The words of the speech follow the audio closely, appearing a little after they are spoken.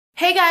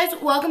Hey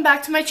guys, welcome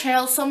back to my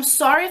channel. So I'm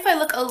sorry if I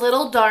look a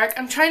little dark.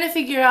 I'm trying to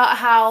figure out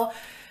how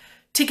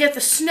to get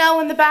the snow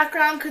in the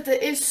background because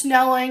it is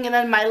snowing, and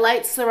then my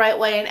light's the right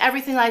way and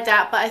everything like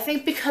that. But I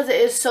think because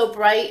it is so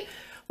bright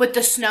with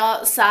the snow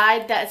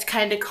outside that it's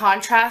kind of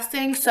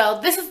contrasting. So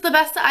this is the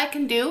best that I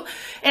can do.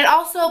 And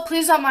also,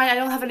 please don't mind, I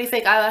don't have any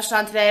fake eyelashes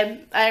on today.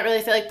 I didn't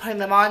really feel like putting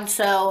them on,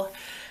 so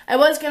I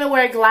was going to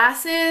wear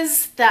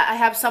glasses that I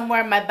have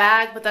somewhere in my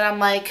bag, but then I'm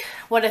like,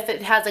 what if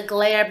it has a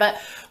glare?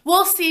 But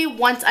we'll see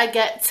once I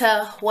get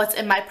to what's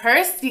in my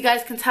purse. You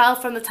guys can tell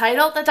from the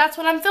title that that's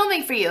what I'm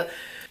filming for you.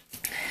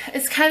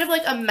 It's kind of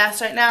like a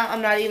mess right now.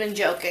 I'm not even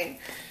joking.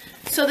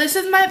 So this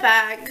is my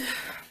bag.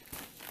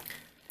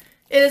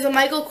 It is a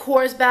Michael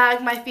Kors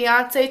bag. My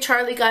fiance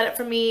Charlie got it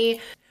for me.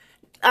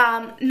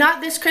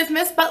 Not this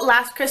Christmas, but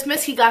last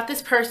Christmas he got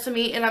this purse to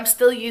me, and I'm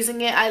still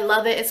using it. I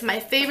love it. It's my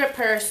favorite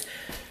purse.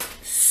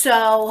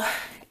 So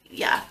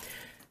yeah,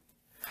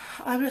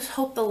 I just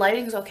hope the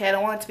lighting's okay. I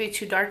don't want it to be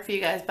too dark for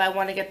you guys, but I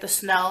want to get the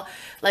snow,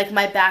 like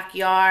my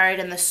backyard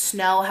and the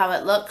snow, how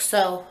it looks.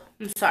 So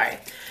I'm sorry.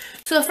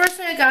 So the first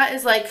thing I got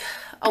is like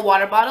a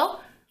water bottle,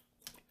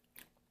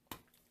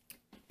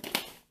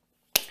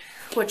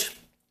 which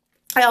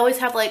I always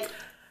have like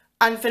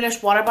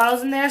unfinished water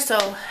bottles in there,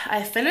 so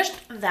I finished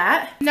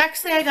that.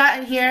 Next thing I got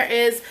in here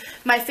is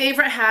my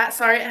favorite hat.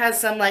 Sorry, it has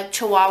some like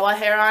chihuahua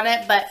hair on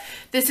it, but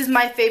this is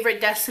my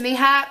favorite Destiny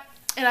hat,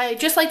 and I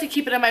just like to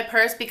keep it in my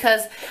purse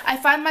because I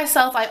find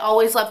myself, I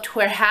always love to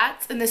wear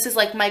hats, and this is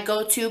like my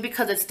go-to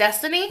because it's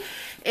Destiny,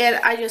 and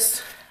I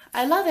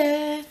love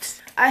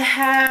it. I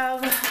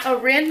have a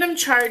random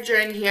charger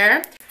in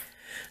here.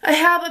 I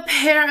have a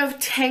pair of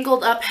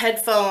tangled up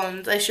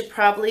headphones. I should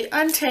probably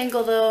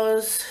untangle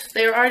those.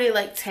 They were already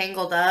like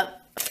tangled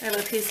up. I have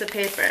a piece of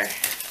paper.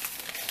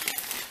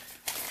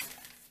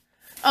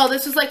 Oh,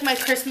 this is like my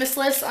Christmas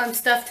list on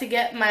stuff to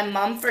get my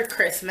mom for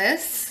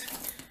Christmas.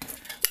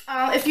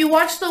 If you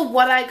watched the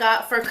what I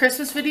got for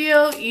Christmas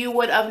video, you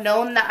would have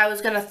known that I was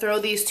going to throw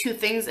these two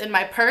things in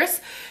my purse.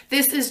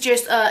 This is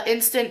just a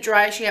instant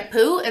dry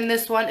shampoo, and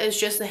this one is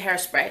just a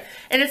hairspray.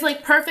 And it's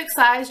like perfect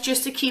size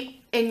just to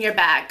keep in your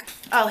bag.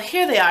 Oh,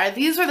 here they are.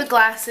 These are the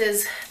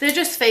glasses. They're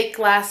just fake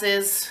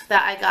glasses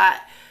that I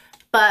got.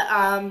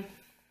 But,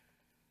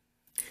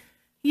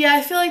 yeah,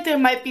 I feel like there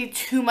might be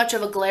too much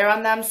of a glare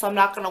on them, so I'm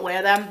not going to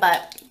wear them.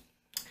 But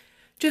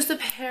just a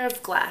pair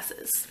of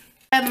glasses.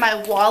 I have my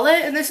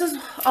wallet, and this is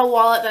a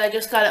wallet that I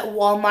just got at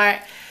Walmart.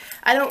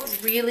 I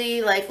don't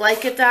really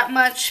like it that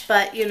much,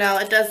 but you know,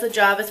 it does the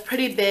job. It's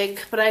pretty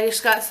big, but I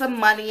just got some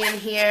money in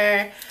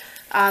here,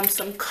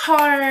 some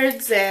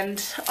cards,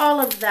 and all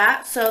of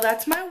that. So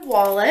that's my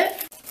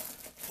wallet.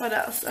 What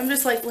else? I'm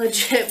just like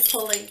legit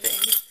pulling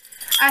things.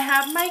 I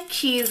have my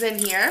keys in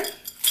here.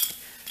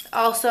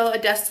 Also a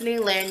Destiny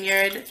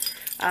lanyard.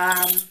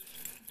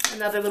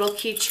 Another little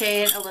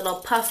keychain, a little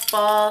puff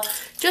ball.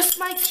 Just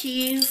my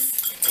keys.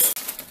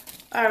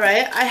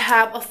 Alright, I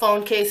have a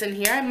phone case in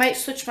here. I might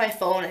switch my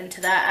phone into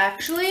that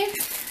actually.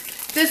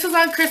 This was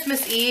on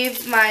Christmas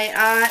Eve. My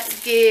aunt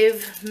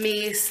gave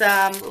me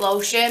some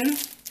lotion.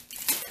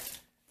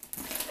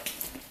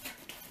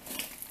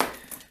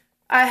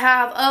 I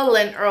have a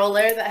lint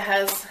roller that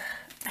has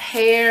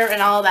hair and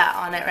all that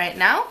on it right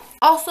now.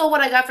 Also,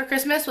 what I got for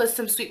Christmas was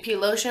some Sweet Pea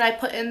lotion I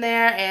put in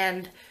there,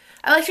 and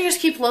I like to just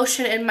keep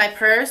lotion in my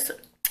purse.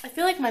 I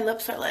feel like my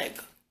lips are like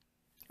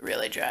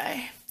really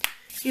dry.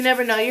 You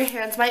never know, your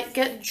hands might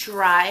get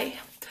dry.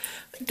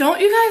 Don't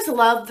you guys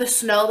love the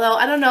snow though?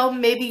 I don't know,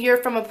 maybe you're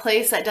from a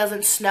place that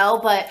doesn't snow,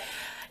 but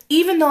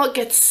even though it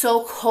gets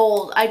so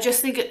cold, I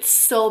just think it's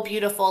so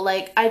beautiful.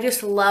 Like, I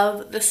just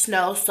love the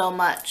snow so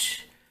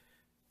much.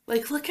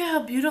 Like, look at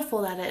how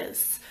beautiful that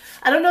is.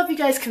 I don't know if you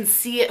guys can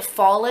see it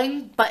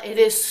falling, but it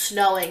is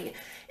snowing.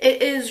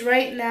 It is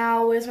right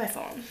now. Where's my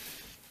phone?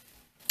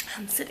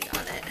 I'm sitting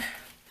on it.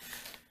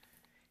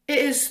 It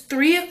is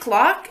 3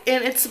 o'clock,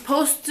 and it's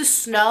supposed to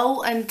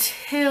snow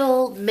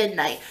until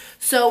midnight.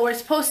 So we're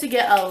supposed to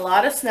get a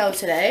lot of snow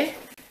today.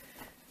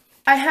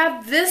 I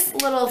have this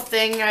little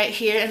thing right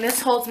here, and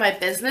this holds my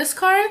business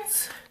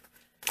cards.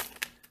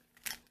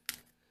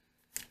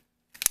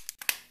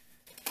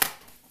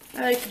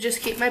 I like to just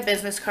keep my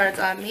business cards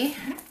on me.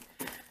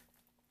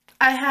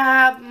 I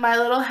have my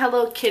little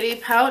Hello Kitty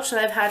pouch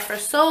that I've had for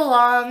so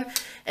long,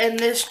 and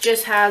this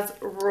just has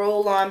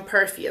roll-on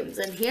perfumes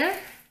in here.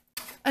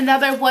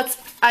 Another one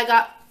I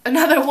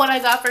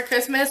got for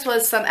Christmas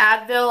was some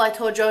Advil. I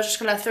told you I was just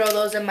going to throw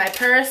those in my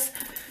purse.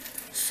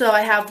 So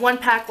I have 1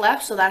 pack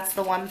left, so that's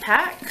the 1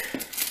 pack.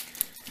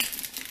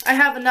 I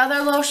have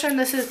another lotion.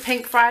 This is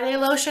Pink Friday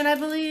lotion, I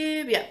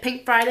believe. Yeah,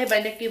 Pink Friday by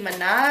Nicki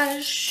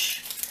Minaj.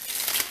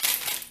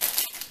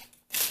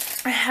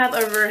 I have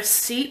a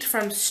receipt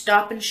from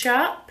Stop and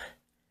Shop.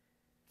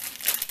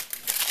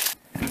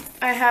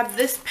 I have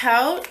this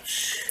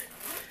pouch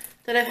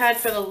that I've had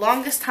for the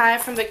longest time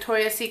from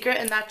Victoria's Secret,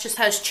 and that just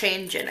has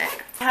change in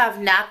it. I have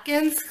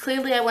napkins.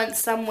 Clearly I went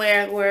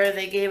somewhere where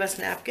they gave us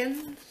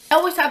napkins. I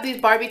always have these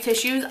Barbie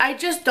tissues. I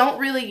just don't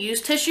really use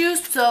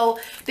tissues, so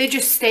they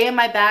just stay in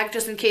my bag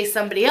just in case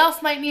somebody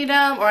else might need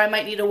them, or I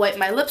might need to wipe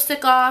my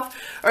lipstick off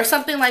or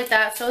something like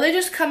that. So they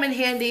just come in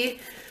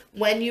handy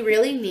when you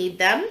really need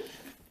them.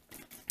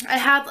 I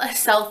have a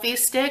selfie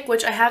stick,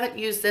 which I haven't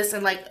used this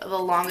in like the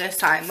longest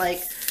time.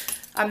 Like,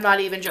 I'm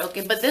not even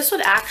joking, but this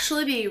would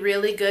actually be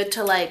really good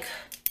to like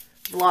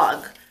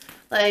vlog.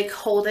 Like,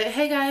 hold it.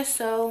 Hey guys,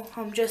 so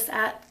I'm just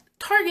at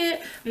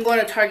Target. I'm going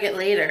to Target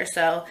later,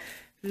 so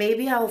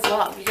maybe I'll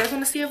vlog. You guys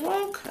want to see a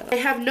vlog? I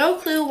have no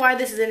clue why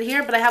this is in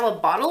here, but I have a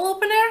bottle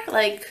opener.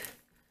 Like,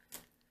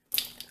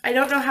 I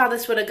don't know how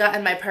this would have got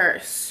in my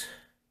purse.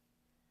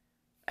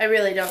 I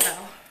really don't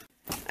know.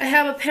 I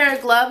have a pair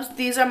of gloves.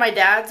 These are my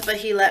dad's, but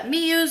he let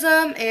me use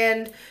them,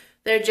 and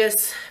they're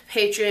just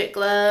Patriot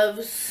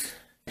gloves.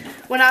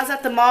 When I was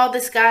at the mall,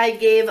 this guy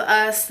gave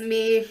us,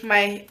 me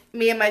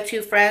and my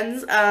two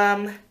friends,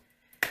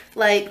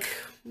 like,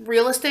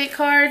 real estate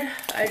card.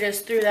 I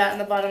just threw that in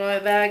the bottom of my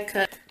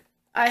bag.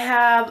 I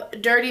have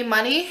Dirty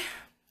Money,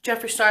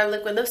 Jeffree Star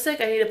liquid lipstick.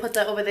 I need to put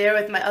that over there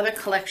with my other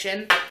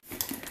collection.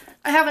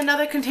 I have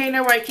another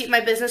container where I keep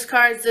my business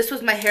cards. This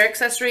was my hair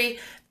accessory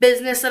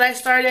business that I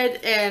started,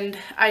 and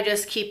I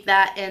just keep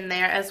that in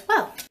there as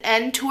well.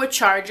 End to a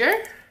charger.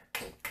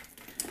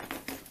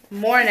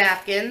 More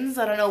napkins.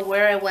 I don't know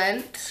where I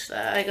went.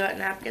 I got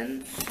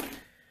napkins.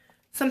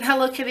 Some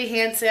Hello Kitty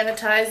hand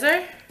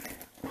sanitizer.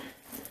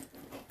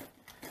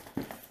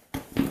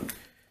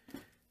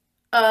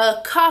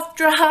 A cough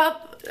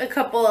drop. A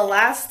couple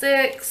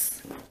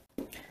elastics.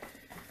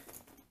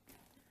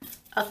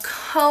 A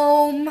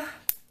comb.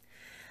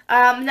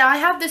 Now I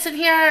have this in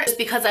here just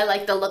because I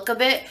like the look of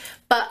it,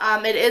 but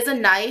it is a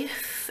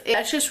knife.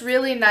 It's just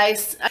really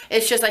nice.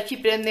 It's just I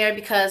keep it in there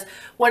because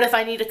what if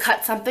I need to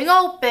cut something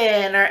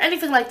open or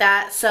anything like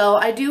that. So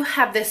I do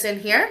have this in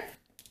here.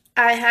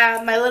 I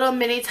have my little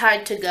mini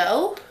Tide to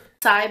Go,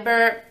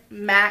 Cyber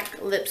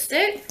MAC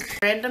lipstick,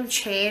 random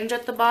change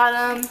at the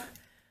bottom,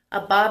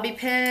 a bobby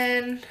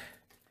pin.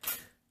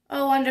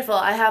 Oh, wonderful.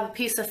 I have a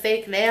piece of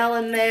fake nail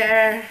in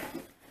there.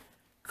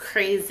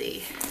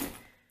 Crazy.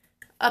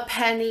 A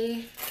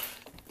penny.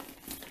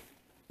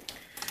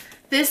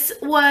 This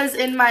was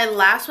in my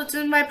last What's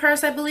in My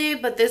Purse, I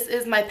believe, but this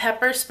is my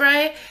pepper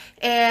spray,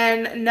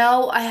 and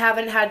no, I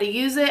haven't had to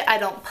use it. I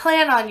don't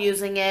plan on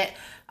using it,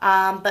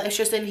 but it's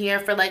just in here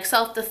for like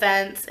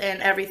self-defense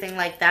and everything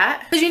like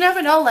that. Because you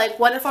never know, like,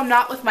 what if I'm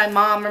not with my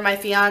mom or my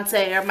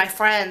fiance or my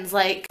friends?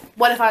 Like,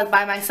 what if I was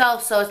by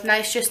myself? So it's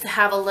nice just to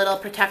have a little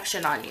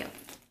protection on you.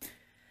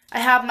 I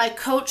have my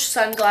Coach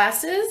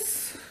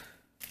sunglasses,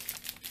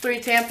 3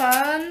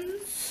 tampons.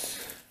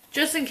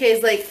 Just in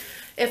case, like,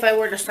 if I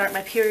were to start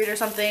my period or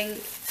something,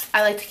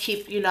 I like to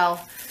keep, you know,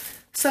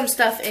 some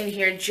stuff in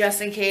here just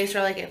in case,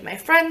 or like if my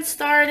friends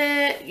start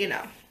it, you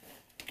know.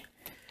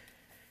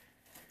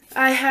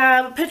 I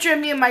have a picture of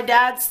me and my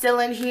dad still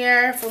in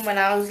here from when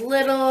I was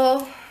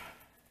little.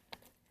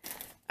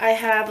 I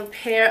have a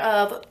pair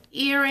of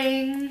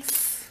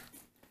earrings.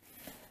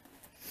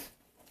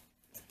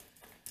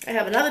 I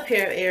have another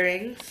pair of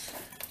earrings.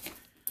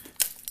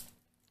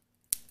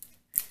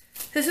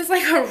 This is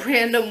like a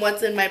random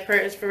What's in My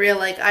Purse, for real.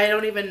 Like, I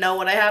don't even know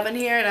what I have in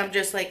here, and I'm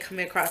just like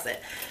coming across it.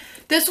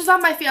 This was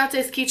on my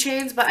fiance's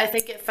keychains, but I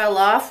think it fell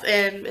off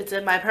and it's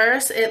in my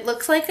purse. It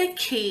looks like a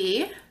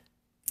key,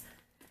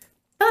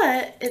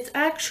 but it's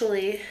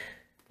actually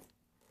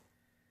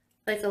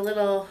like a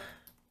little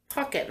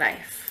pocket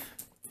knife.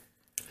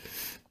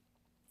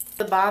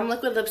 The Balm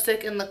liquid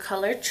lipstick in the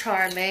color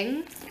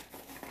Charming.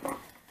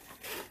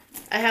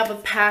 I have a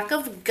pack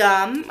of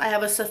gum. I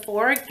have a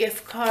Sephora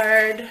gift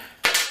card.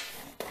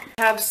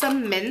 I have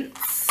some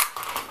mints.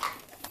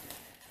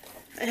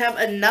 I have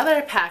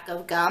another pack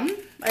of gum.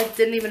 I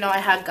didn't even know I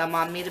had gum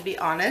on me, to be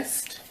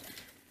honest.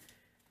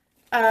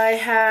 I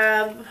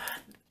have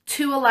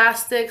 2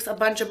 elastics, a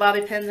bunch of bobby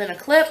pins, and a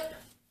clip.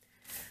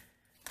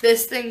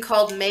 This thing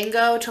called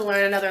Mango to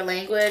learn another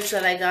language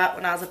that I got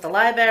when I was at the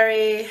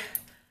library.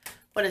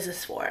 What is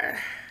this for?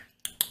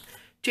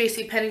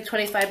 JCPenney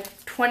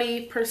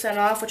 20%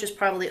 off, which is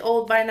probably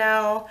old by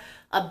now.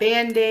 A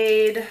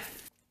Band-Aid.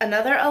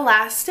 Another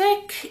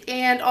elastic,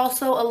 and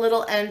also a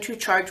little end to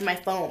charge my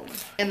phone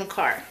in the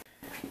car.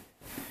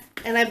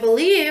 And I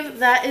believe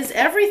that is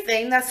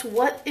everything. That's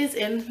what is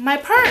in my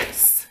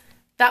purse.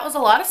 That was a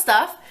lot of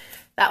stuff.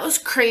 That was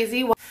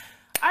crazy.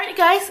 Alright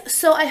guys,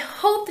 so I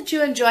hope that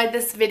you enjoyed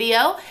this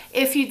video.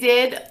 If you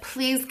did,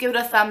 please give it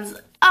a thumbs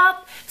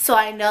up so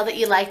I know that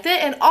you liked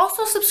it, and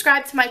also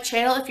subscribe to my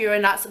channel if you are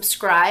not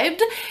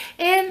subscribed.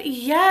 And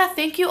yeah,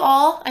 thank you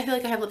all. I feel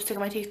like I have lipstick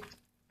on my teeth.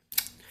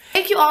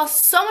 Thank you all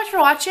so much for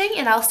watching,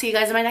 and I'll see you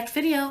guys in my next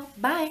video.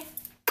 Bye!